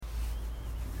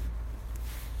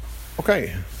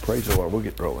Okay, praise the Lord. We'll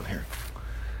get rolling here.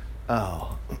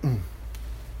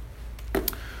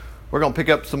 We're going to pick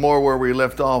up some more where we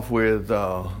left off with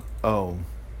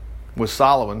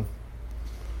Solomon.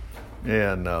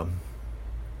 And there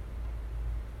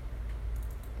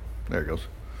it goes.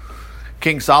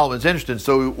 King Solomon's interesting.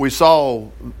 So we saw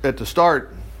at the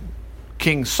start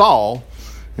King Saul,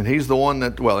 and he's the one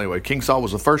that, well, anyway, King Saul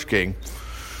was the first king,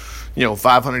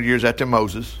 500 years after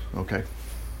Moses, okay,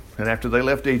 and after they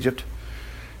left Egypt.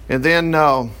 And then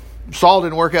Saul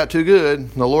didn't work out too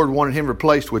good. The Lord wanted him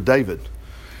replaced with David.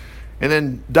 And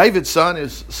then David's son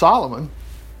is Solomon.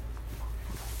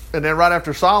 And then right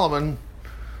after Solomon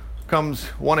comes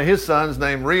one of his sons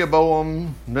named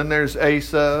Rehoboam. And then there's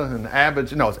Asa and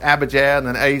it's Abijah and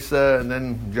then Asa and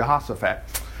then Jehoshaphat.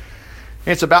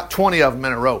 And it's about 20 of them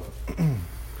in a row.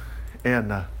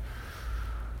 And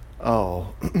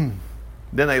then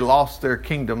they lost their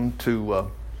kingdom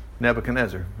to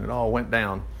Nebuchadnezzar. It all went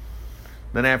down.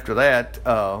 Then after that,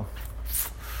 about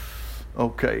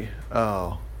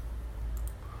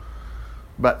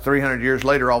 300 years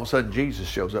later, all of a sudden Jesus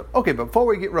shows up. Okay, but before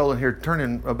we get rolling here,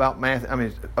 turning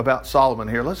about Solomon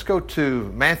here, let's go to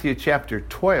Matthew chapter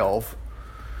 12,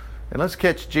 and let's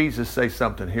catch Jesus say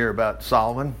something here about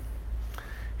Solomon.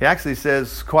 He actually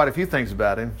says quite a few things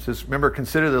about him. He says, remember,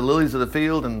 consider the lilies of the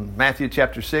field in Matthew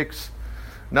chapter 6.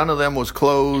 None of them was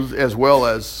clothed as well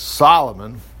as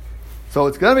Solomon. So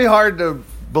it's going to be hard to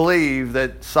believe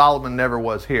that Solomon never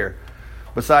was here.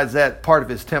 Besides that, part of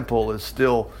his temple is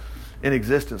still in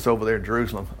existence over there in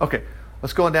Jerusalem. Okay,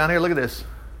 let's go on down here. Look at this.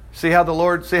 See how the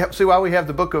Lord, see why we have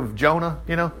the book of Jonah,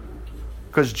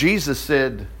 Because Jesus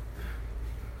said,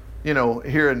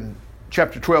 here in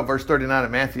chapter 12, verse 39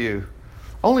 of Matthew,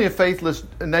 only a faithless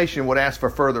nation would ask for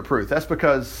further proof. That's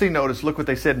because, look what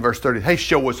they said in verse 30. Hey,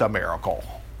 show us a miracle.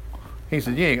 He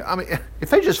said, if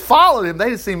they just followed him,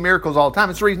 they'd see miracles all the time.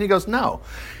 It's the reason he goes, no.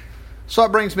 So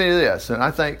it brings me to this, and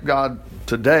I thank God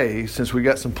today, since we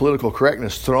got some political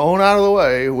correctness thrown out of the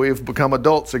way, we've become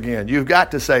adults again. You've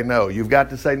got to say no. You've got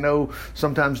to say no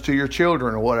sometimes to your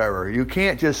children or whatever. You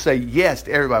can't just say yes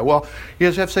to everybody. Well, you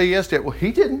just have to say yes to it. Well,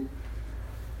 he didn't.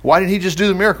 Why didn't he just do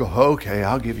the miracle? Okay,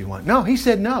 I'll give you one. No, he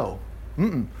said no.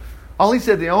 All he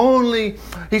said, only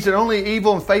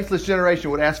evil and faithless generation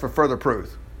would ask for further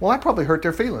proof. Well, that probably hurt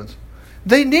their feelings.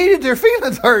 They needed their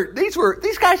feelings hurt. These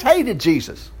guys hated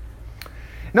Jesus.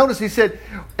 Notice he said,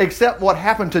 except what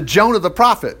happened to Jonah the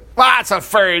prophet. Well, it's a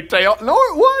fairy tale. No,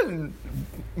 it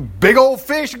wasn't. Big old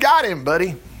fish got him,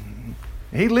 buddy.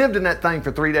 He lived in that thing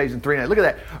for 3 days and 3 nights. Look at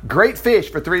that. Great fish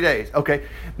for 3 days. Okay.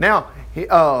 Now,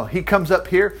 he comes up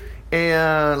here,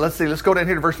 and let's go down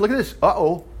here to verse. Look at this.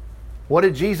 What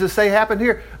did Jesus say happened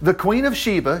here? The queen of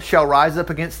Sheba shall rise up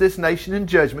against this nation in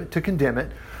judgment to condemn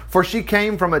it. For she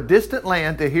came from a distant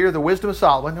land to hear the wisdom of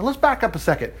Solomon. And let's back up a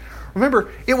second. Remember,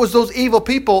 it was those evil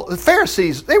people, the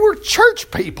Pharisees. They were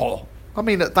church people.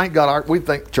 Thank God we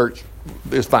think church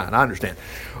is fine. I understand.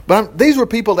 But these were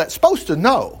people that's supposed to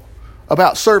know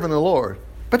about serving the Lord.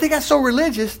 But they got so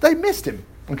religious, they missed him.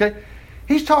 Okay?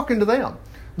 He's talking to them.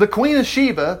 The queen of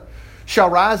Sheba shall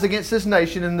rise against this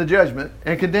nation in the judgment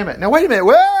and condemn it. Now, wait a minute.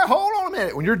 Well, hold on a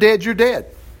minute. When you're dead, you're dead.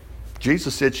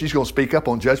 Jesus said she's going to speak up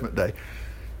on Judgment Day.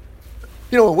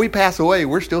 When we pass away,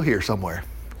 we're still here somewhere.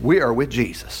 We are with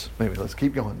Jesus. Maybe let's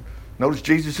keep going. Notice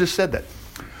Jesus just said that.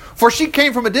 For she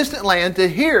came from a distant land to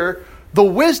hear the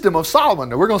wisdom of Solomon.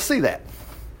 Now, we're going to see that.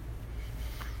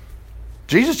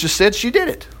 Jesus just said she did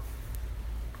it.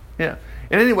 Yeah.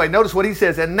 And anyway, notice what he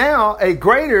says. And now a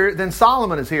greater than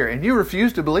Solomon is here. And you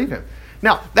refuse to believe him.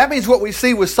 Now, that means what we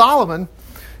see with Solomon,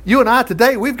 you and I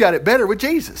today, we've got it better with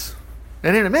Jesus.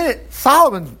 And in a minute,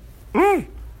 Solomon,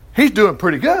 he's doing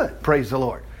pretty good. Praise the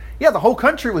Lord. Yeah, the whole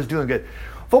country was doing good.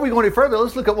 Before we go any further,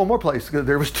 let's look at one more place.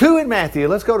 There was 2 in Matthew.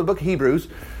 Let's go to the book of Hebrews.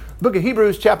 Book of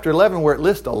Hebrews chapter 11, where it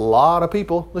lists a lot of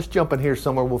people. Let's jump in here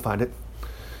somewhere. We'll find it.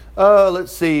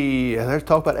 Let's see. Let's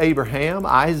talk about Abraham,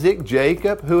 Isaac,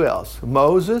 Jacob. Who else?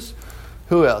 Moses.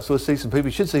 Who else? We'll see some people.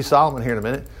 You should see Solomon here in a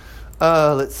minute.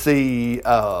 Let's see.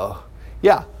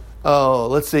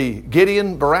 Let's see.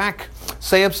 Gideon, Barak,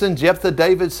 Samson, Jephthah,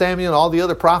 David, Samuel, and all the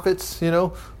other prophets,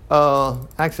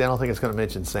 Actually, I don't think it's going to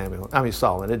mention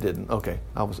Solomon. It didn't. Okay.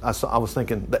 I was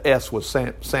thinking the S was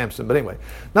Samson. But anyway,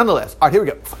 nonetheless. All right, here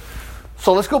we go.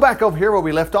 So let's go back over here where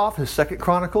we left off, is 2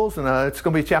 Chronicles, and it's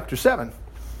going to be chapter 7.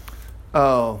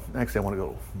 Actually, I want to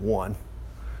go 1.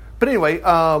 But anyway,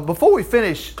 before we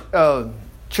finish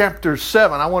chapter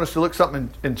 7, I want us to look something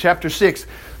in chapter 6.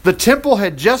 The temple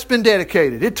had just been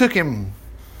dedicated. It took him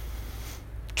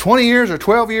 20 years or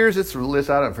 12 years. It's the list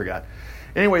I don't forgot.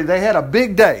 Anyway, they had a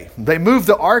big day. They moved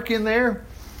the ark in there.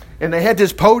 And they had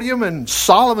this podium and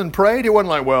Solomon prayed. It wasn't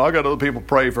like, well, I got other people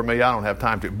pray for me. I don't have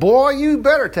time to. Boy, you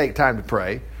better take time to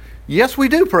pray. Yes, we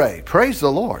do pray. Praise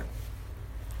the Lord.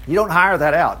 You don't hire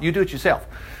that out. You do it yourself.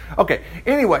 Okay,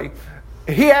 anyway,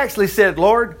 he actually said,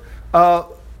 Lord,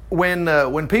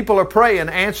 when people are praying,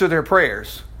 answer their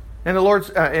prayers. And the Lord's,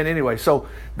 and anyway, so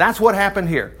that's what happened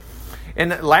here. And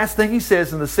the last thing he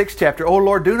says in the 6th chapter, oh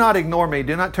Lord, do not ignore me.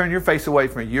 Do not turn your face away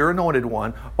from me. Your anointed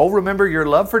one. Oh, remember your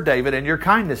love for David and your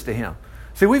kindness to him.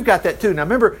 See, we've got that too. Now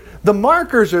remember, the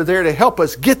markers are there to help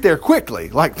us get there quickly.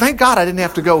 Like, thank God I didn't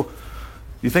have to go.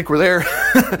 You think we're there?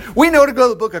 We know to go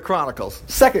to the book of Chronicles.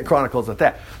 2nd Chronicles at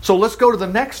that. So let's go to the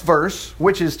next verse,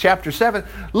 which is chapter 7.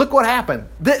 Look what happened.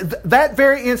 That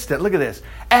very instant, look at this.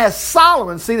 As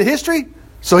Solomon, see the history?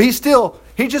 So he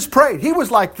just prayed. He was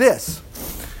like this.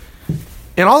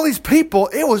 And all these people,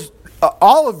 it was,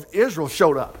 all of Israel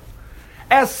showed up.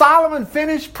 As Solomon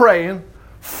finished praying,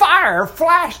 fire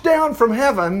flashed down from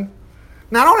heaven.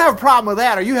 Now, I don't have a problem with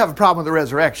that, or you have a problem with the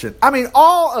resurrection. I mean,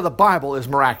 all of the Bible is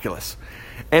miraculous.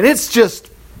 And it's just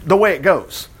the way it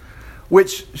goes.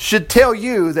 Which should tell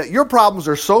you that your problems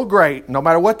are so great, no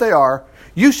matter what they are,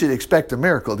 you should expect a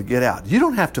miracle to get out. You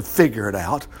don't have to figure it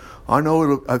out. I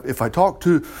know if I talk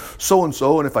to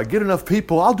so-and-so and if I get enough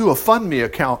people, I'll do a FundMe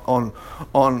account on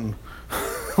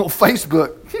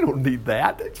Facebook. You don't need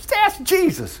that. Just ask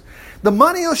Jesus. The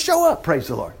money will show up, praise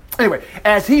the Lord. Anyway,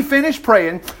 as he finished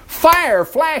praying, fire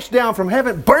flashed down from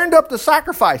heaven, burned up the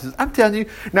sacrifices. I'm telling you.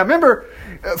 Now remember,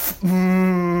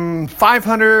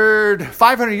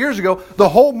 500 years ago, the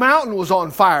whole mountain was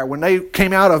on fire when they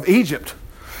came out of Egypt.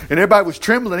 And everybody was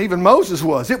trembling, even Moses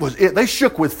was. They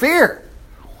shook with fear.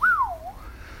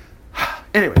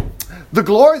 Anyway, the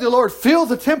glory of the Lord filled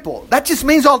the temple. That just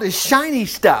means all this shiny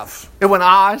stuff. It went,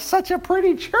 it's such a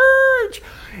pretty church.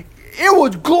 It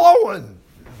was glowing.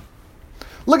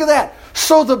 Look at that.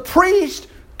 So the priest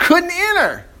couldn't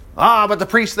enter. But the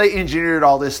priests, they engineered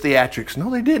all this theatrics. No,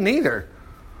 they didn't either.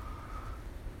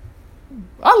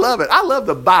 I love it. I love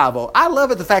the Bible. I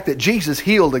love it, the fact that Jesus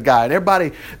healed a guy. And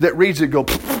everybody that reads it go,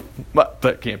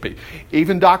 that can't be.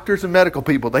 Even doctors and medical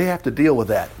people, they have to deal with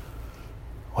that.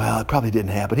 Well, it probably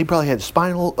didn't happen. He probably had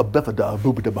spinal bifida,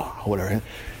 whatever.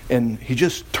 And he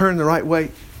just turned the right way.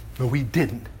 No, he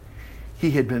didn't.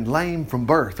 He had been lame from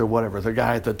birth or whatever. The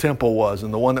guy at the temple was,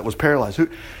 and the one that was paralyzed.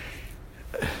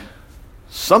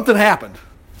 Something happened.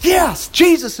 Yes,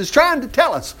 Jesus is trying to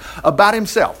tell us about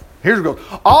himself. Here's what it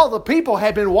goes. All the people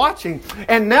had been watching,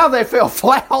 and now they fell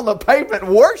flat on the pavement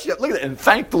and worshiped. Look at that, and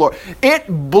thank the Lord. It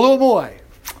blew them away.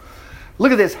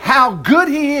 Look at this. How good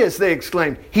he is, they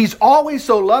exclaimed. He's always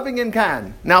so loving and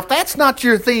kind. Now, if that's not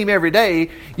your theme every day,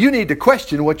 you need to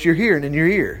question what you're hearing in your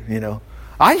ear. You know,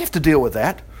 I have to deal with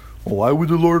that. Well, why would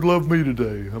the Lord love me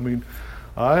today? I mean,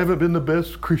 I haven't been the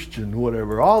best Christian,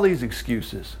 whatever. All these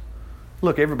excuses.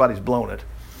 Look, everybody's blown it.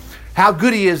 How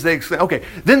good he is, they exclaim. Okay,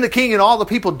 then the king and all the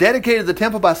people dedicated the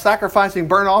temple by sacrificing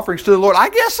burnt offerings to the Lord. I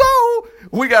guess so.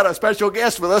 We got a special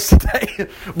guest with us today.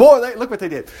 Boy, look what they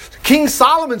did. King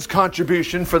Solomon's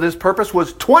contribution for this purpose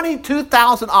was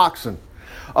 22,000 oxen,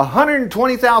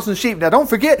 120,000 sheep. Now, don't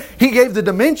forget, he gave the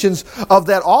dimensions of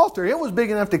that altar. It was big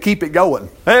enough to keep it going.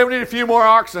 Hey, we need a few more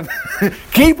oxen.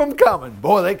 Keep them coming.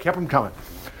 Boy, they kept them coming.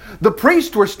 The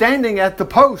priests were standing at the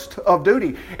post of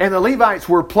duty, and the Levites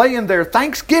were playing their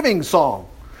Thanksgiving song.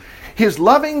 His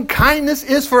loving kindness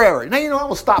is forever. Now, I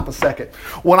will stop a second.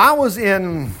 When I was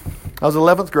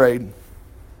 11th grade.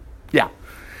 Yeah.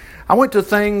 I went to a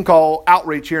thing called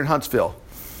Outreach here in Huntsville.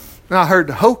 And I heard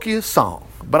the hokiest song,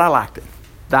 but I liked it.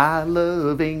 Thy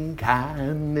loving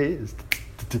kindness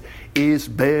is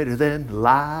better than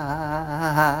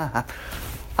life.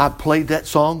 I played that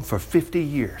song for 50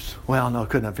 years. Well, no, I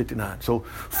couldn't have 59. So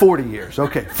 40 years.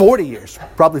 Okay, 40 years.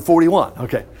 Probably 41.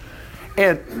 Okay.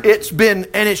 And it's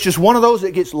just one of those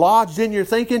that gets lodged in your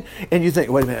thinking, and you think,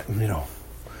 wait a minute,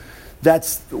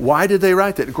 why did they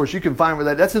write that? Of course, you can find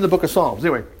where that's in the book of Psalms.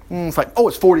 Anyway, it's like,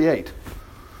 it's 48.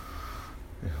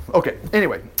 Okay,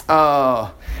 anyway.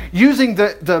 Using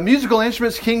the musical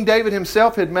instruments King David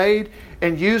himself had made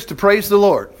and used to praise the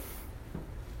Lord.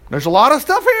 There's a lot of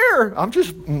stuff here. I'm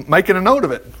just making a note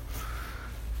of it.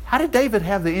 How did David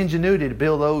have the ingenuity to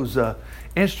build those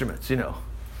instruments, Well,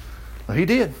 he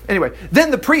did. Anyway,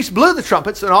 then the priest blew the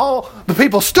trumpets and all the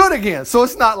people stood again. So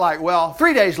it's not like,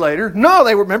 3 days later. No,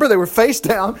 they were face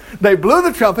down. They blew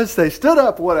the trumpets. They stood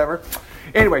up, whatever.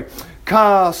 Anyway,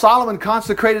 Solomon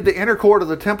consecrated the inner court of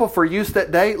the temple for use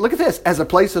that day. Look at this, as a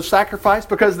place of sacrifice,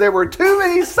 because there were too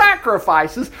many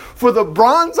sacrifices for the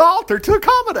bronze altar to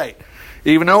accommodate.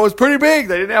 Even though it was pretty big,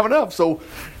 they didn't have enough. So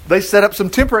they set up some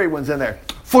temporary ones in there.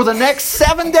 For the next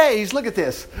 7 days, look at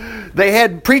this. They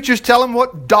had preachers tell them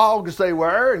what dogs they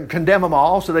were and condemn them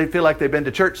all so they'd feel like they'd been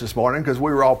to church this morning because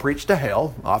we were all preached to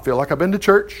hell. I feel like I've been to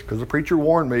church because the preacher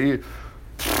warned me.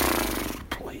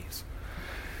 Please.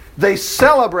 They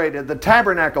celebrated the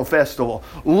Tabernacle Festival.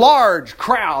 Large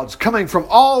crowds coming from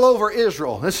all over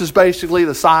Israel. This is basically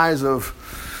the size of,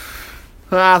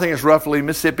 I think it's roughly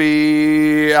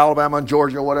Mississippi, Alabama, and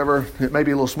Georgia, whatever. It may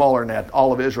be a little smaller than that,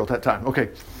 all of Israel at that time. Okay.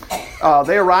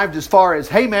 They arrived as far as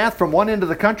Hamath from one end of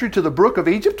the country to the brook of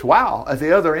Egypt. Wow, at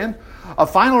the other end. A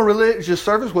final religious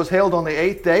service was held on the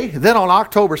 8th day. Then on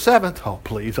October 7th, oh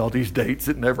please, all these dates,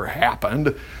 it never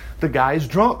happened. The guy's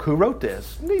drunk who wrote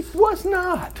this. He was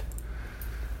not.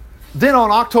 Then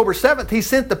on October 7th, he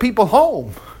sent the people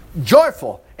home,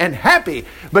 joyful and happy,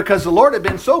 because the Lord had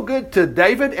been so good to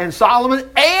David and Solomon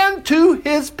and to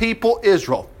his people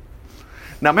Israel.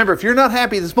 Now remember, if you're not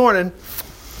happy this morning,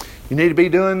 you need to be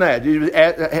doing that. You're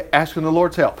asking the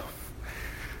Lord's help.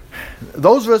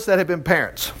 Those of us that have been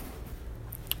parents,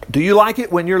 do you like it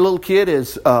when your little kid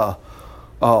is, not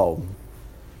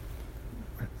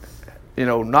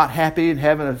happy and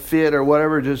having a fit or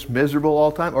whatever, just miserable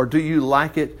all the time? Or do you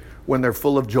like it when they're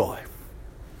full of joy?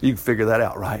 You can figure that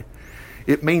out, right?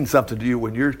 It means something to you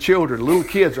when your children, little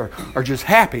kids, are just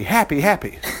happy, happy,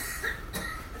 happy.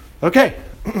 Okay.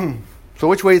 So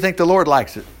which way do you think the Lord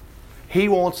likes it? He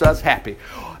wants us happy.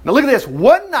 Now look at this.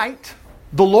 One night,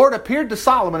 the Lord appeared to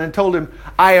Solomon and told him,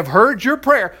 I have heard your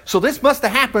prayer. So this must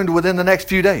have happened within the next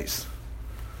few days.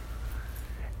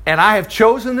 And I have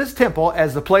chosen this temple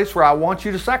as the place where I want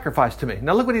you to sacrifice to me.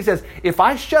 Now look what he says. If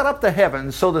I shut up the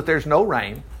heavens so that there's no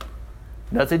rain,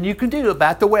 nothing you can do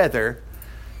about the weather,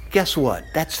 guess what?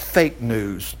 That's fake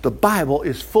news. The Bible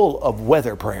is full of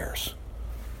weather prayers.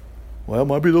 Well, it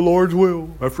might be the Lord's will.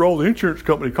 After all, the insurance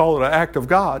company called it an act of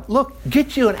God. Look,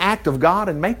 get you an act of God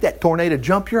and make that tornado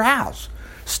jump your house.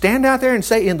 Stand out there and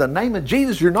say, in the name of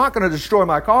Jesus, you're not going to destroy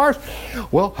my cars.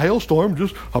 Well, hailstorm,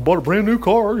 I bought a brand new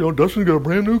car. Dustin got a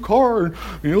brand new car.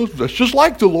 And, that's just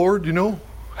like the Lord,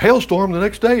 Hailstorm the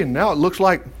next day, and now it looks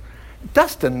like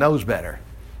Dustin knows better.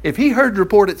 If he heard the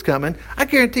report it's coming, I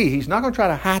guarantee he's not going to try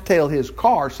to hightail his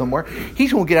car somewhere.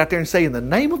 He's going to get out there and say, in the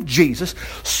name of Jesus,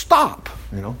 stop,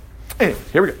 Anyway,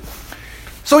 here we go.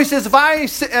 So he says,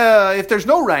 if there's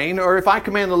no rain, or if I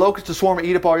command the locusts to swarm and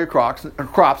eat up all your crops,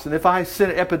 and if I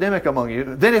send an epidemic among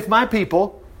you, then if my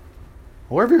people,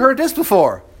 where have you heard this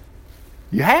before?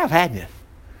 You have, hadn't you?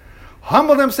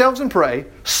 Humble themselves and pray,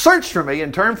 search for me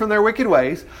and turn from their wicked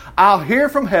ways, I'll hear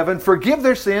from heaven, forgive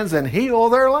their sins, and heal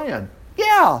their land.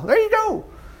 Yeah, there you go.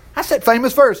 That's that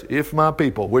famous verse, if my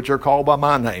people, which are called by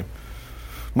my name.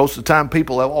 Most of the time,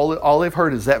 people, all they've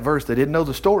heard is that verse. They didn't know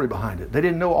the story behind it. They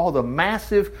didn't know all the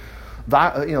massive,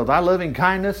 thy loving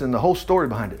kindness and the whole story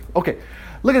behind it. Okay,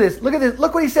 look at this.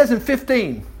 Look what he says in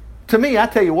 15. To me, I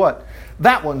tell you what,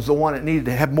 that one's the one that needed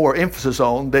to have more emphasis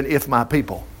on than if my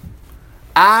people.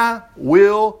 I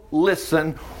will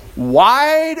listen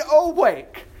wide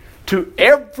awake to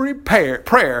every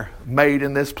prayer made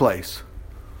in this place.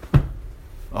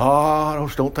 Oh,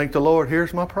 I don't think the Lord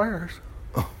hears my prayers.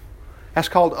 That's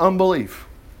called unbelief.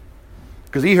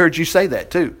 Because he heard you say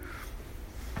that too.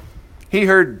 He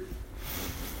heard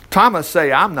Thomas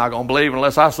say, I'm not going to believe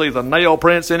unless I see the nail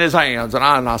prints in his hands and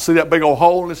I see that big old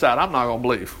hole in his side. I'm not going to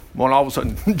believe. When all of a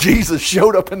sudden Jesus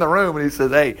showed up in the room and he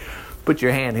said, hey, put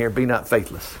your hand here, be not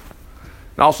faithless.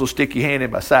 And also stick your hand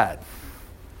in my side.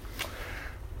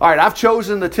 All right, I've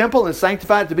chosen the temple and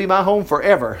sanctified it to be my home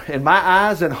forever, and my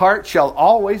eyes and heart shall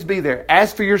always be there.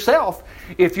 As for yourself,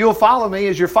 if you'll follow me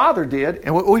as your father did,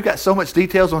 and we've got so much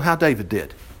details on how David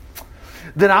did,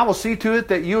 then I will see to it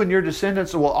that you and your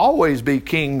descendants will always be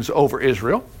kings over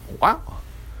Israel. Wow.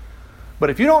 But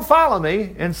if you don't follow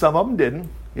me, and some of them didn't,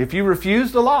 if you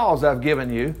refuse the laws I've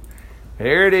given you,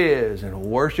 there it is, and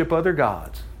worship other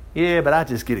gods. Yeah, but I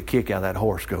just get a kick out of that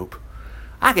horoscope.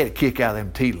 I get a kick out of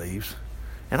them tea leaves.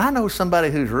 And I know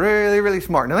somebody who's really, really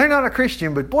smart. Now, they're not a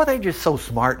Christian, but boy, they're just so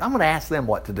smart. I'm going to ask them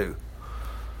what to do.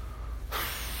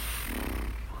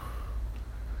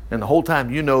 And the whole time,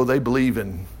 they believe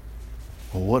in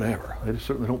whatever. They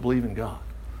certainly don't believe in God.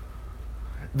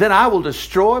 Then I will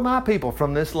destroy my people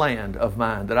from this land of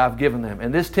mine that I've given them.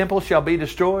 And this temple shall be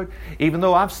destroyed, even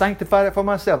though I've sanctified it for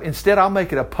myself. Instead, I'll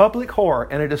make it a public horror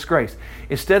and a disgrace.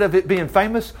 Instead of it being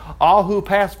famous, all who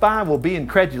pass by will be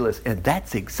incredulous. And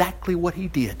that's exactly what he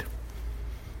did.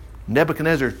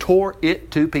 Nebuchadnezzar tore it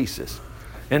to pieces.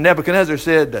 And Nebuchadnezzar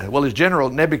said, his general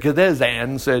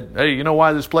Nebuchadnezzar said, hey, you know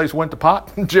why this place went to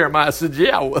pot? Jeremiah said,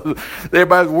 yeah,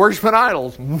 everybody's worshiping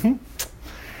idols.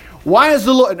 Why is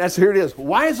the Lord, and here it is,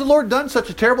 why has the Lord done such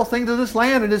a terrible thing to this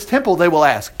land and his temple, they will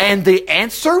ask. And the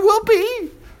answer will be,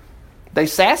 they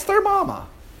sassed their mama.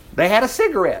 They had a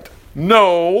cigarette.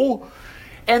 No.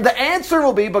 And the answer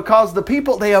will be because the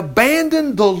people, they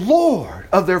abandoned the Lord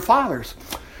of their fathers.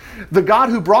 The God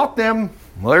who brought them,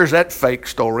 well, there's that fake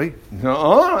story.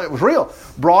 No, it was real.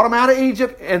 Brought them out of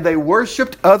Egypt and they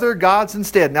worshipped other gods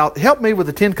instead. Now, help me with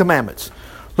the 10 Commandments.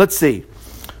 Let's see.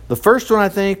 The first one, I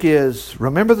think, is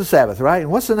remember the Sabbath, right?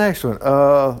 And what's the next one?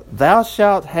 Thou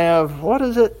shalt have, what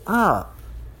is it?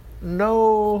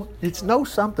 No, it's no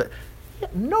something.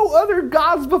 No other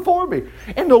gods before me.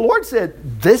 And the Lord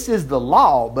said, this is the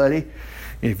law, buddy.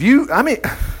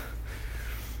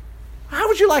 How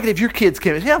would you like it if your kids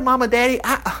came and said, yeah, Mom and Daddy,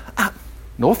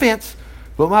 no offense,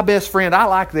 but my best friend, I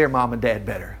like their mom and dad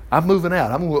better. I'm moving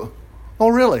out. Oh,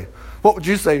 really? What would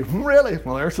you say? Really?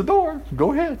 Well, there's the door.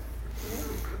 Go ahead.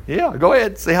 Yeah, go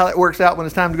ahead. See how that works out when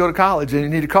it's time to go to college and you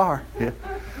need a car. Yeah.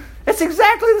 It's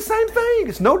exactly the same thing.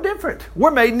 It's no different.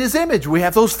 We're made in His image. We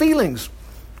have those feelings.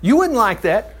 You wouldn't like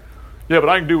that. Yeah, but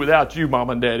I can do without you, Mom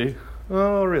and Daddy.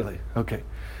 Oh, really? Okay.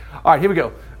 All right, here we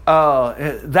go.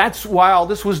 That's why all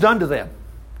this was done to them.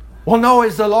 Well, no,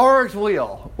 it's the Lord's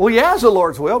will. Well, yeah, it's the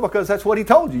Lord's will because that's what He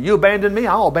told you. You abandoned me,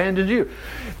 I'll abandon you.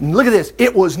 And look at this.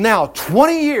 It was now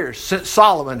 20 years since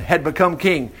Solomon had become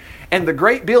king, and the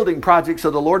great building projects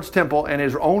of the Lord's temple and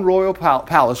his own royal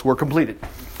palace were completed.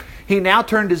 He now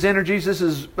turned his energies, this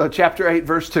is chapter 8,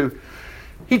 verse 2.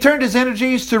 He turned his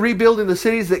energies to rebuilding the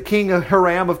cities that King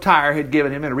Hiram of Tyre had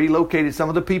given him and relocated some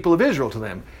of the people of Israel to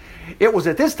them. It was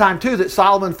at this time, too, that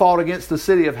Solomon fought against the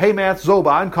city of Hamath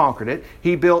Zobah and conquered it.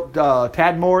 He built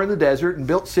Tadmor in the desert and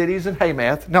built cities in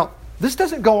Hamath. Now, this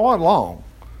doesn't go on long.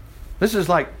 This is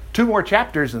like 2 more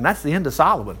chapters, and that's the end of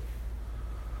Solomon.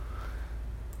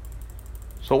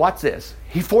 So watch this.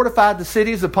 He fortified the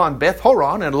cities upon Beth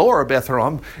Horon and Lower Beth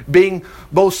Horon, being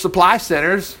both supply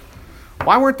centers.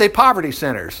 Why weren't they poverty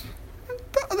centers?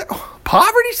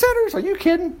 Poverty centers? Are you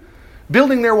kidding?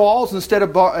 Building their walls instead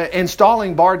of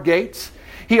installing barred gates.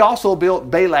 He also built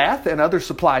Baalath and other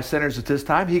supply centers at this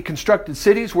time. He constructed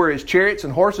cities where his chariots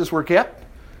and horses were kept.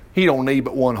 He don't need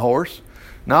but one horse.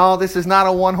 No, this is not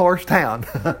a one-horse town.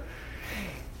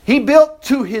 He built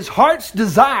to his heart's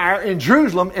desire in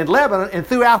Jerusalem and Lebanon and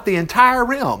throughout the entire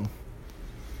realm.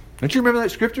 Don't you remember that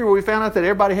scripture where we found out that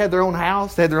everybody had their own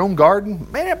house, they had their own garden?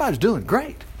 Man, everybody's doing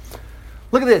great.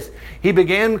 Look at this. He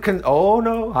began, oh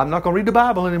no, I'm not going to read the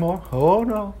Bible anymore. Oh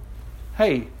no.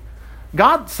 Hey,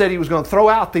 God said He was going to throw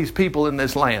out these people in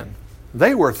this land.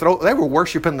 They were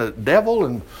worshiping the devil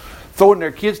and throwing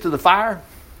their kids to the fire.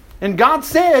 And God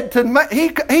said,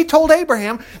 He told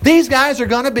Abraham, these guys are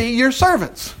going to be your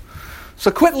servants. So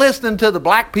quit listening to the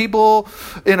black people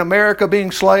in America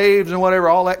being slaves and whatever,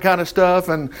 all that kind of stuff,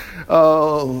 and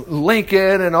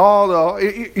Lincoln and all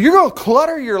the... You're going to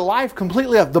clutter your life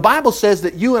completely up. The Bible says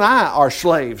that you and I are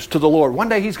slaves to the Lord. One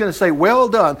day He's going to say, well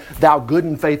done, thou good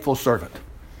and faithful servant.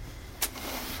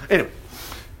 Anyway,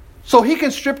 so He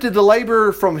conscripted the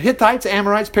labor from Hittites,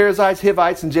 Amorites, Perizzites,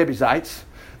 Hivites, and Jebusites.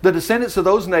 The descendants of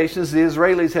those nations the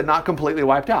Israelis had not completely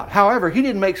wiped out. However, He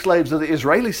didn't make slaves of the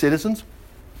Israeli citizens.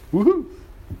 Woohoo!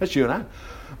 That's you and I.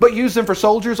 But used them for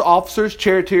soldiers, officers,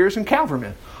 charioteers, and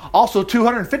cavalrymen. Also,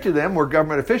 250 of them were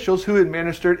government officials who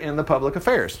administered in the public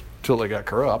affairs until they got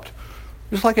corrupt.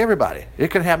 Just like everybody. It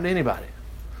could happen to anybody.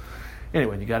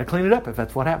 Anyway, you got to clean it up if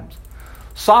that's what happens.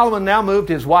 Solomon now moved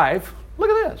his wife. Look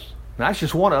at this. Now, that's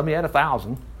just one of them. He had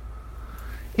 1,000.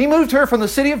 He moved her from the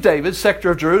city of David, sector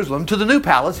of Jerusalem, to the new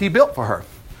palace he built for her.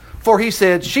 For he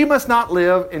said, she must not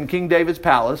live in King David's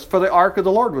palace, for the ark of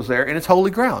the Lord was there, and its holy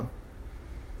ground.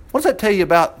 What does that tell you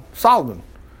about Solomon?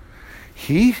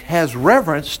 He has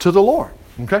reverence to the Lord.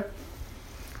 Okay?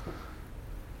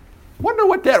 Wonder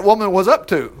what that woman was up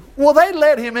to. Well, they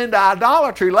led him into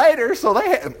idolatry later, so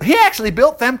he actually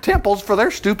built them temples for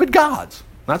their stupid gods.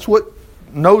 That's what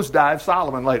nosedived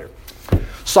Solomon later.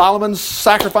 Solomon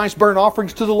sacrificed burnt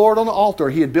offerings to the Lord on the altar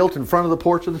he had built in front of the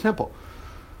porch of the temple.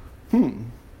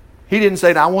 He didn't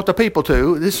say, I want the people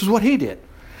to. This is what he did.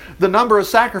 The number of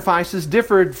sacrifices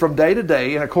differed from day to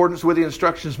day in accordance with the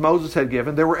instructions Moses had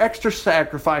given. There were extra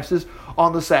sacrifices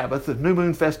on the Sabbath, the new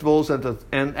moon festivals, and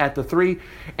at the 3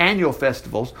 annual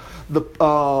festivals. The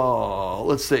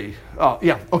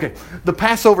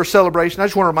Passover celebration. I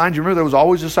just want to remind you, remember there was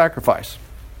always a sacrifice.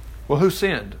 Well, who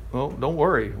sinned? Well, don't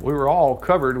worry. We were all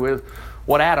covered with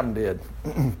what Adam did.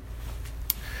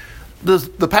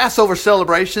 The Passover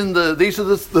celebration, these are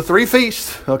the 3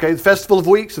 feasts, okay, the Festival of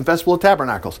Weeks and Festival of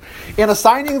Tabernacles. In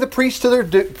assigning the priests to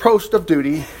their post of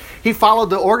duty, he followed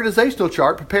the organizational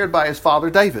chart prepared by his father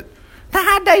David. Now,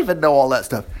 how did David know all that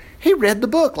stuff? He read the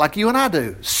book like you and I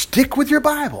do. Stick with your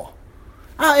Bible.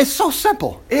 It's so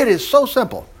simple. It is so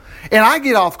simple. And I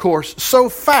get off course so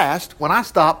fast when I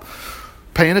stop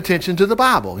paying attention to the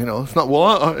Bible. You know, it's not,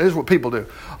 here's what people do.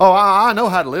 Oh, I know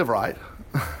how to live right.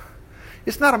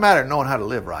 It's not a matter of knowing how to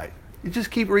live right. You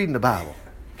just keep reading the Bible.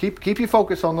 Keep your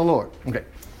focus on the Lord. Okay.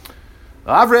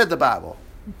 I've read the Bible.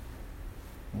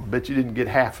 I bet you didn't get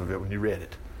half of it when you read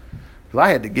it. Because I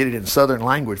had to get it in Southern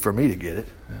language for me to get it.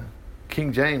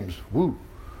 King James, woo.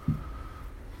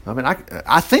 I mean,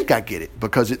 I think I get it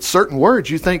because it's certain words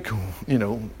you think, you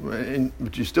know,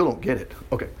 but you still don't get it.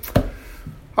 Okay. All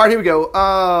right, here we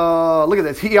go. Look at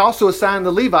this. He also assigned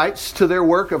the Levites to their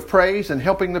work of praise and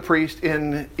helping the priest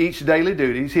in each daily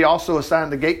duties. He also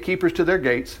assigned the gatekeepers to their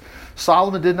gates.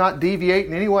 Solomon did not deviate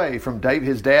in any way from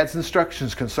his dad's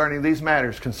instructions concerning these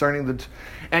matters, concerning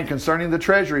the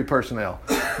treasury personnel.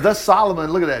 Thus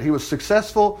Solomon, look at that,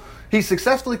 he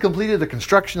successfully completed the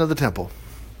construction of the temple.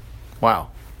 Wow.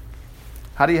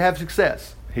 How do you have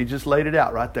success? He just laid it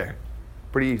out right there.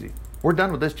 Pretty easy. We're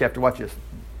done with this chapter. Watch this.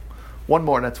 One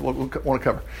more, and that's what we want to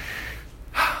cover.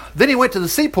 Then he went to the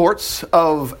seaports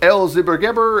of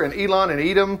El-Zibar-Geber and Elon and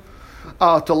Edom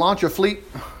to launch a fleet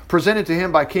presented to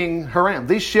him by King Hiram.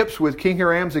 These ships, with King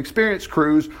Hiram's experienced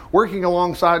crews working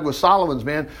alongside with Solomon's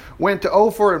men, went to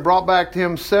Ophir and brought back to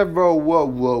him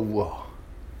several...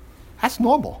 That's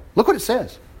normal. Look what it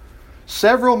says.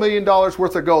 Several $1 million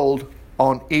worth of gold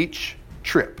on each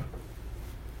trip.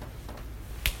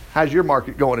 How's your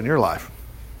market going in your life?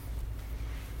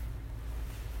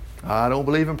 I don't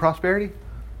believe in prosperity?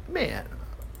 Man,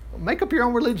 make up your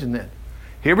own religion then.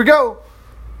 Here we go.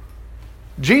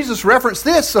 Jesus referenced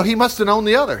this, so he must have known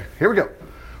the other. Here we go.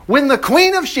 When the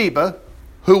Queen of Sheba,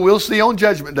 who we'll see on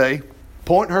Judgment Day,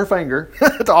 point her finger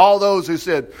to all those who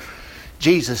said,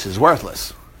 Jesus is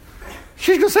worthless.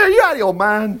 She's going to say, are you out of your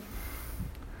mind?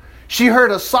 She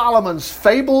heard of Solomon's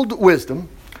fabled wisdom.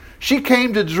 She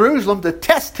came to Jerusalem to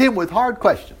test him with hard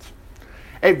questions.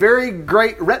 A very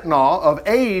great retinue of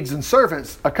aides and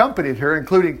servants accompanied her,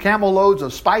 including camel loads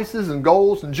of spices and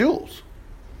golds and jewels.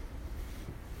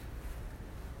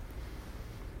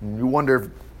 You wonder if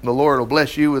the Lord will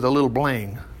bless you with a little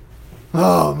bling.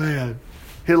 Oh, man.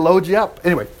 He'll load you up.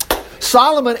 Anyway,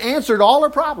 Solomon answered all her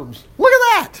problems. Look at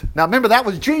that. Now, remember, that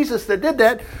was Jesus that did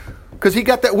that because he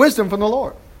got that wisdom from the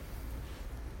Lord.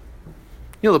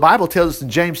 You know, the Bible tells us in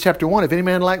James chapter 1, if any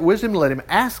man lack wisdom, let him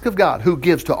ask of God, who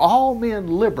gives to all men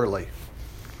liberally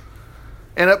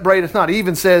and upbraideth not. He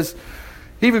even says,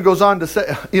 he even goes on to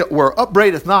say, you know, where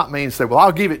upbraideth not means, say, well,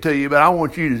 I'll give it to you, but I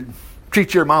want you to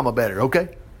treat your mama better, okay?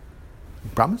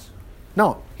 Promise?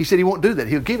 No, he said he won't do that.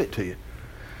 He'll give it to you.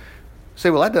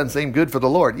 Say, well, that doesn't seem good for the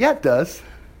Lord. Yeah, it does.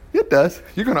 It does.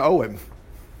 You're going to owe him.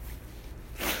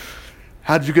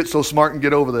 How did you get so smart and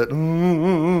get over that?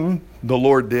 The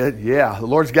Lord did. Yeah, the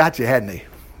Lord's got you, hadn't he?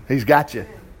 He's got you.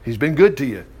 He's been good to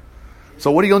you. So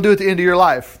what are you going to do at the end of your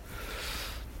life?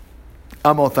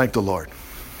 I'm going to thank the Lord.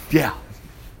 Yeah,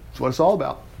 that's what it's all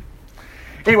about.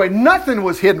 Anyway, nothing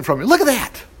was hidden from him. Look at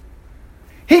that.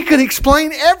 He could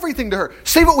explain everything to her.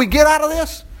 See what we get out of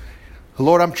this?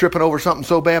 Lord, I'm tripping over something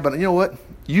so bad, but you know what?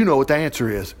 You know what the answer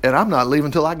is, and I'm not leaving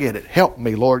until I get it. Help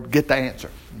me, Lord, get the answer.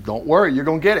 Don't worry, you're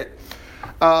going to get it.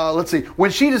 Let's see.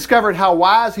 When she discovered how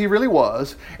wise he really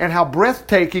was and how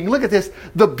breathtaking, look at this,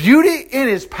 the beauty in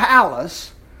his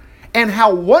palace and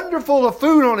how wonderful the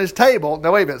food on his table.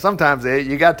 Now, wait a minute. Sometimes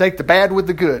you got to take the bad with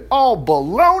the good. Oh,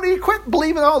 baloney. Quit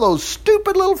believing all those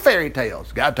stupid little fairy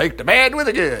tales. Got to take the bad with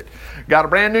the good. Got a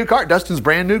brand new car. Dustin's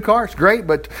brand new car. It's great,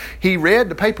 but he read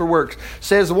the paperwork.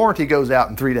 Says the warranty goes out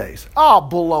in 3 days. Oh,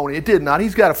 baloney. It did not.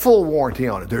 He's got a full warranty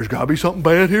on it. There's got to be something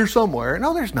bad here somewhere.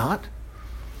 No, there's not.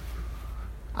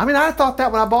 I mean, I thought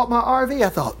that when I bought my RV. I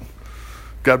thought,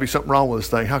 got to be something wrong with this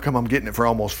thing. How come I'm getting it for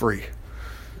almost free?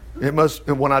 It must,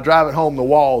 when I drive it home, the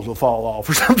walls will fall off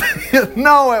or something.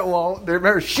 No, it won't.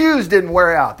 Their shoes didn't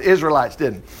wear out. The Israelites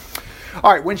didn't.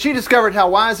 All right, when she discovered how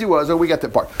wise he was, we got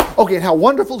that part. Okay, and how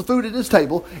wonderful the food at his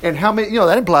table, and how many,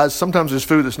 that implies sometimes there's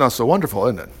food that's not so wonderful,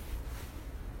 isn't it?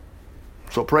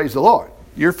 So praise the Lord.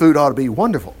 Your food ought to be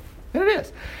wonderful. And it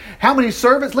is. How many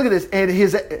servants, look at this,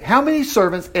 and how many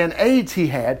servants and aides he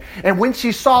had, and when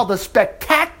she saw the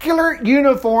spectacular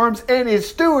uniforms and his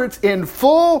stewards in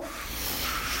full,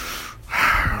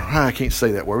 I can't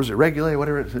say that word. Was it regalia?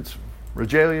 Whatever it's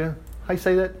regalia. How you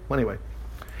say that? Well, anyway.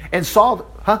 And saw,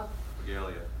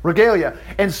 regalia.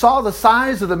 And saw the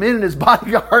size of the men in his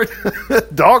bodyguard.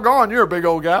 Doggone, you're a big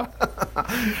old guy.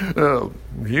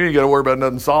 You ain't got to worry about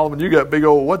nothing, Solomon. You got big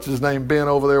old, what's his name, Ben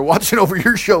over there watching over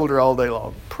your shoulder all day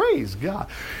long. Praise God.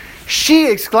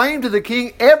 She exclaimed to the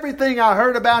king, everything I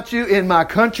heard about you in my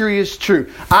country is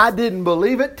true. I didn't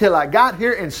believe it till I got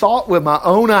here and saw it with my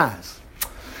own eyes.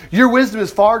 Your wisdom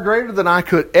is far greater than I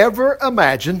could ever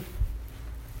imagine.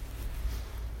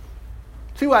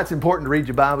 See why it's important to read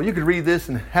your Bible? You could read this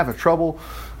and have a trouble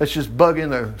that's just bugging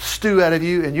the stew out of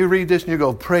you, and you read this and you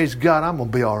go, praise God, I'm going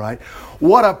to be all right.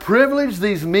 What a privilege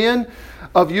these men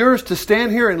of yours to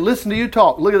stand here and listen to you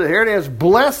talk. Look at it. Here it is.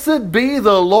 Blessed be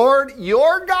the Lord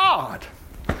your God.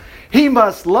 He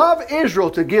must love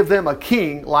Israel to give them a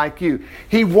king like you.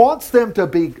 He wants them to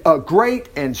be a great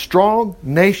and strong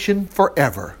nation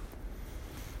forever.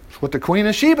 That's what the Queen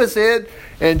of Sheba said.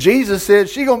 And Jesus said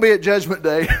she's going to be at Judgment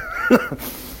Day.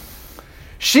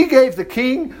 She gave the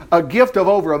king a gift of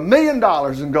over $1 million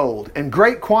in gold and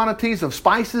great quantities of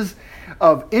spices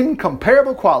of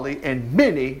incomparable quality and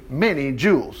many, many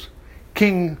jewels.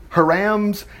 King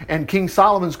Hiram's and King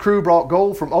Solomon's crew brought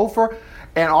gold from Ophir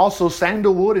and also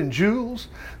sandalwood and jewels.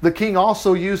 The king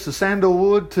also used the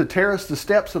sandalwood to terrace the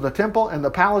steps of the temple and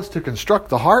the palace to construct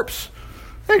the harps.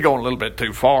 They're going a little bit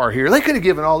too far here. They could have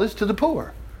given all this to the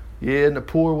poor. Yeah, and the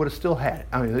poor would have still had it.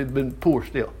 I mean, they'd been poor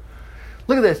still.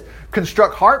 Look at this.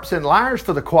 Construct harps and lyres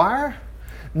for the choir.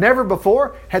 Never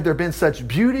before had there been such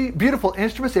beautiful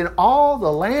instruments in all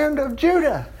the land of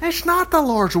Judah. It's not the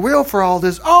Lord's will for all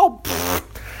this.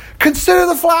 Consider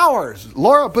the flowers.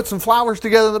 Laura put some flowers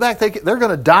together in the back. They're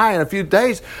going to die in a few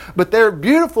days, but they're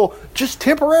beautiful just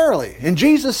temporarily. And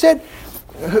Jesus said,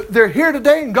 they're here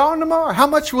today and gone tomorrow. How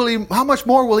much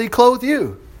more will He clothe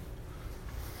you?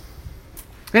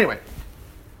 Anyway.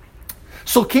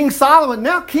 So King Solomon's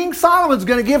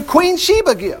going to give Queen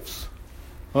Sheba gifts.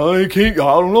 I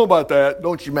don't know about that.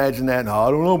 Don't you imagine that? No,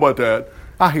 I don't know about that.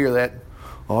 I hear that.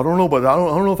 I don't know about that. I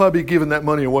don't know if I'd be giving that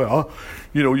money away.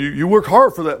 You work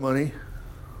hard for that money.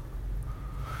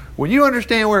 When you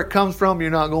understand where it comes from, you're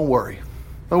not going to worry.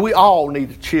 But we all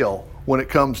need to chill when it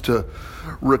comes to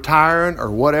retiring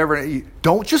or whatever.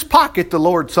 Don't just pocket the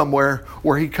Lord somewhere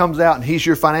where He comes out and He's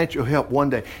your financial help one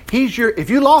day. If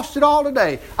you lost it all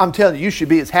today, I'm telling you, you should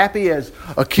be as happy as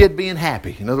a kid being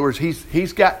happy. In other words,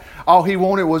 he's got all he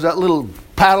wanted was that little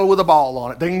paddle with a ball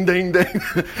on it. Ding, ding, ding.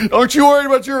 Aren't you worried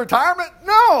about your retirement?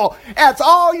 No, that's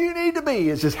all you need to be,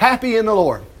 is just happy in the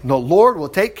Lord. The Lord will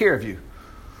take care of you.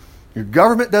 Your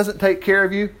government doesn't take care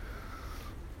of you.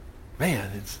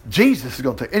 Man, it's Jesus is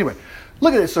going to take. Anyway,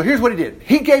 look at this. So here's what He did.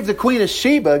 He gave the Queen of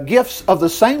Sheba gifts of the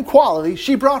same quality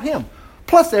she brought him,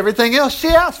 plus everything else she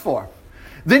asked for.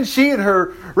 Then she and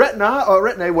her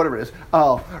retinue, whatever it is,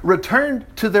 returned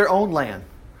to their own land.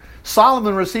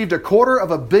 Solomon received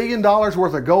 $250 million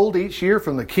worth of gold each year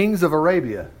from the kings of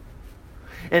Arabia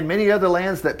and many other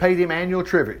lands that paid him annual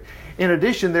tribute. In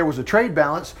addition, there was a trade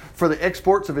balance for the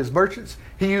exports of his merchants.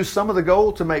 He used some of the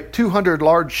gold to make 200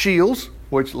 large shields,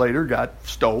 which later got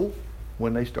stole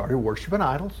when they started worshiping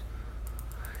idols,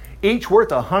 each worth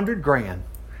 $100,000,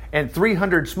 and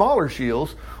 300 smaller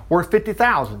shields worth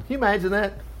 $50,000. Can you imagine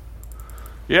that?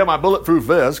 Yeah, my bulletproof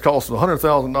vest cost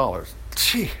 $100,000.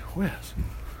 Gee whiz.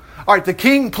 All right, the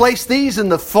king placed these in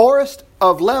the forest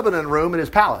of Lebanon room in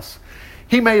his palace.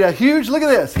 He made a huge, look at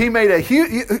this. He made a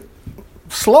huge,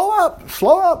 slow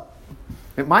up.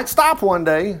 It might stop one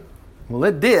day. Well,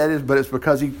 it did, but it's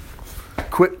because he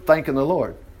quit thanking the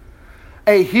Lord.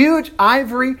 A huge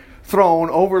ivory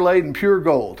throne overlaid in pure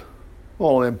gold.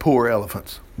 All them poor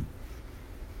elephants.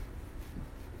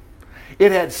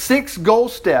 It had 6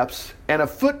 gold steps and a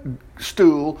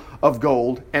footstool of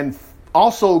gold, and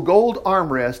also gold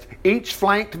armrest, each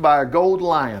flanked by a gold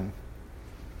lion.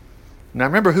 Now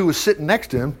remember who was sitting next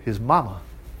to him? His mama,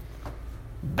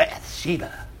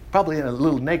 Bathsheba. Probably in a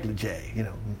little negligee,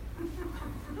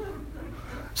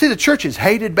 See, the churches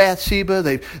hated Bathsheba.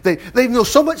 They know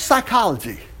so much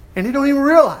psychology, and they don't even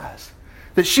realize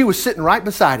that she was sitting right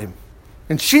beside him.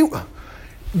 And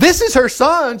this is her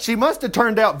son. She must have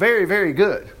turned out very, very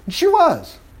good. And she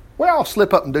was. We all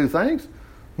slip up and do things.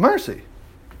 Mercy.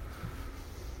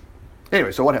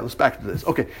 Anyway, so what happened? Let's back to this.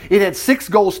 Okay, it had 6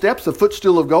 gold steps, a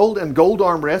footstool of gold, and gold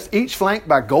armrests, each flanked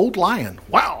by gold lion.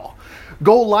 Wow.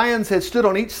 Gold lions had stood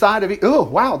on each side of each. Oh,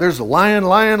 wow, there's a lion.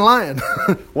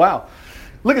 Wow.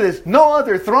 Look at this. No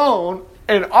other throne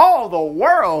in all the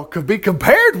world could be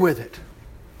compared with it.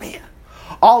 Man.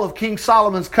 All of King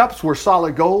Solomon's cups were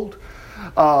solid gold,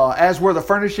 as were the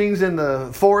furnishings in the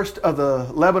forest of the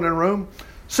Lebanon room.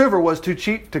 Silver was too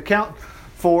cheap to count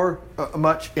for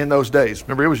much in those days.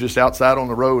 Remember, it was just outside on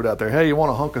the road out there. Hey, you want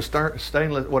a hunk of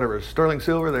sterling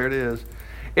silver? There it is.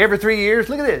 Every 3 years,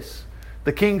 look at this.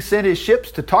 The king sent his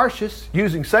ships to Tarshish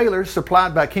using sailors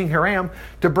supplied by King Hiram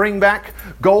to bring back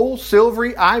gold,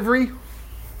 silver, ivory.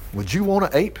 Would you want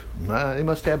an ape? They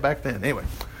must have back then. Anyway,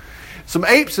 some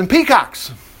apes and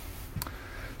peacocks.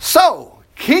 So,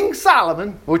 King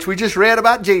Solomon, which we just read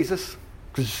about Jesus,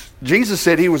 because Jesus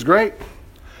said he was great,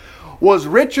 was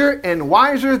richer and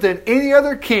wiser than any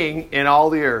other king in all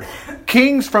the earth.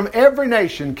 Kings from every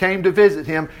nation came to visit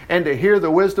him and to hear the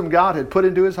wisdom God had put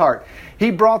into his heart. He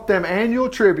brought them annual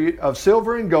tribute of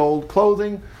silver and gold,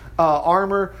 clothing,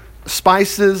 armor,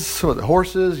 spices,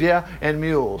 horses, and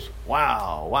mules.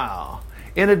 Wow.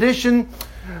 In addition,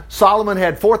 Solomon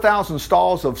had 4,000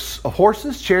 stalls of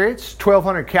horses, chariots,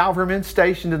 1,200 cavalrymen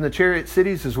stationed in the chariot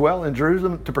cities as well in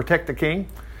Jerusalem to protect the king.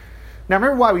 Now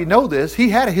remember why we know this. He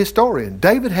had a historian.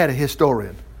 David had a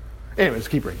historian. Anyway, let's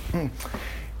keep reading.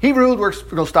 He ruled, we're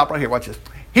going to stop right here, watch this.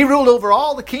 He ruled over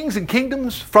all the kings and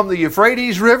kingdoms from the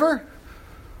Euphrates River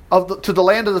to the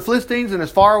land of the Philistines and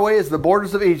as far away as the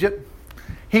borders of Egypt.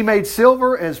 He made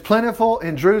silver as plentiful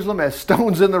in Jerusalem as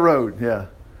stones in the road. Yeah.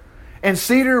 And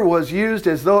cedar was used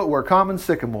as though it were common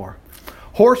sycamore.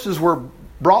 Horses were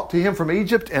brought to him from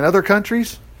Egypt and other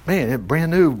countries. Man,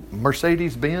 brand new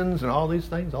Mercedes-Benz and all these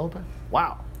things all the time.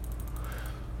 Wow.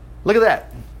 Look at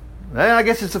that. I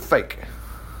guess it's a fake.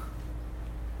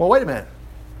 Well, wait a minute.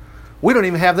 We don't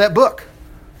even have that book.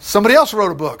 Somebody else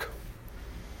wrote a book.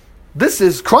 This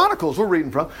is Chronicles we're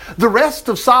reading from. The rest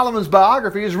of Solomon's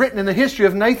biography is written in the history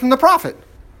of Nathan the prophet.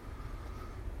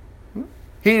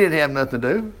 He didn't have nothing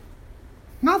to do.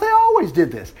 No, they always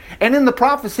did this. And in the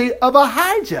prophecy of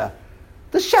Ahijah,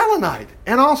 the Shilonite,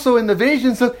 and also in the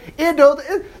visions of Iddo,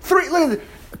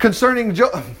 concerning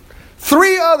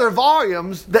three other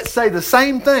volumes that say the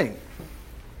same thing.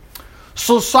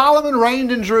 So Solomon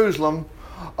reigned in Jerusalem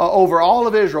over all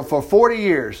of Israel for 40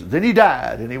 years. Then he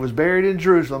died, and he was buried in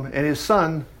Jerusalem, and his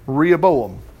son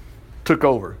Rehoboam took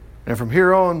over. And from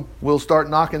here on, we'll start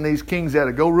knocking these kings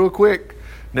out. Go real quick.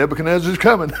 Nebuchadnezzar's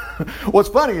coming. What's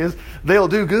funny is they'll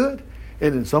do good,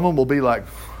 and then some of them will be like,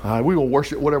 we will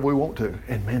worship whatever we want to.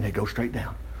 And man, they go straight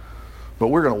down. But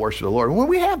we're going to worship the Lord. Well,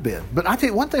 we have been. But I tell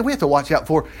you, one thing we have to watch out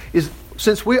for is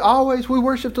since we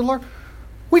worship the Lord,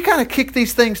 we kind of kick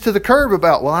these things to the curb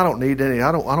about, well, I don't need any.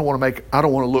 I don't want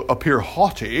to appear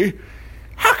haughty.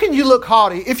 How can you look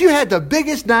haughty if you had the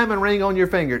biggest diamond ring on your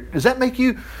finger? Does that make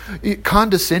you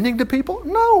condescending to people?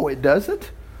 No, it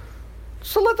doesn't.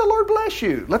 So let the Lord bless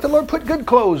you. Let the Lord put good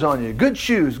clothes on you, good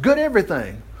shoes, good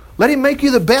everything. Let him make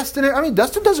you the best in it. I mean,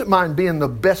 Dustin doesn't mind being the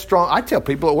best strong. I tell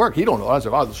people at work, he don't know. I say,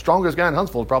 the strongest guy in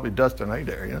Huntsville is probably Dustin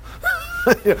Adair,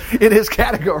 in his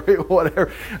category or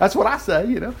whatever. That's what I say,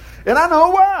 And I know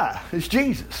why. It's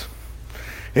Jesus.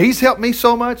 He's helped me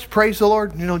so much. Praise the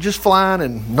Lord. Just flying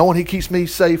and knowing he keeps me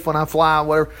safe when I fly,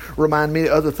 whatever, remind me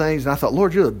of other things. And I thought,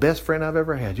 Lord, you're the best friend I've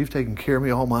ever had. You've taken care of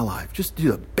me all my life.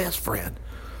 You're the best friend.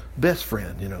 Best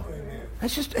friend, It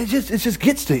just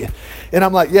gets to you. And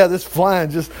I'm like, this flying,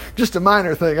 just a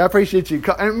minor thing. I appreciate you.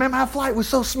 And remember, our flight was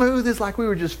so smooth. It's like we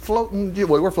were just floating. Well,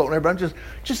 we were floating there, but I'm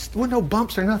just with no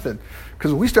bumps or nothing.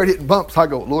 Because when we start hitting bumps, I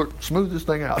go, Lord, smooth this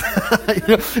thing out.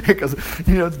 Because,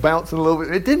 it's bouncing a little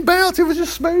bit. It didn't bounce. It was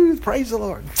just smooth. Praise the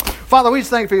Lord. Father, we just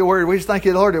thank you for your word. We just thank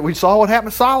you, Lord, that we saw what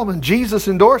happened to Solomon. Jesus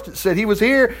endorsed it, said he was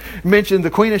here, mentioned the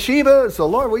Queen of Sheba. So,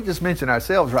 Lord, we just mention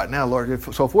ourselves right now, Lord.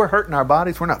 So if we're hurting our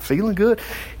bodies, we're not feeling good,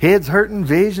 heads hurting,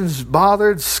 visions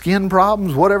bothered, skin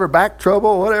problems, whatever, back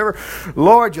trouble, whatever,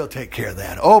 Lord, you'll take care of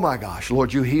that. Oh, my gosh.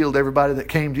 Lord, you healed everybody that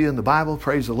came to you in the Bible.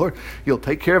 Praise the Lord. You'll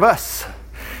take care of us.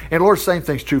 And Lord, same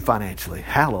thing's true financially.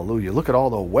 Hallelujah. Look at all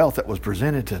the wealth that was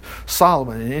presented to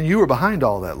Solomon. And you were behind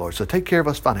all that, Lord. So take care of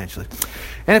us financially.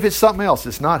 And if it's something else,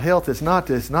 it's not health, it's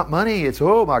not money, it's,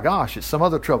 oh my gosh, it's some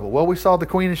other trouble. Well, we saw the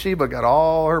Queen of Sheba got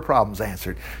all her problems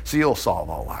answered. So you'll solve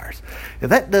all ours. And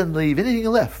that doesn't leave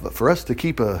anything left but for us to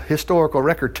keep a historical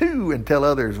record too and tell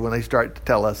others when they start to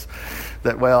tell us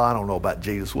that, well, I don't know about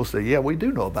Jesus. We'll say, yeah, we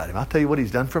do know about him. I'll tell you what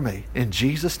he's done for me. In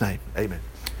Jesus' name, amen.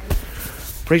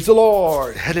 Praise the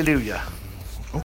Lord. Hallelujah.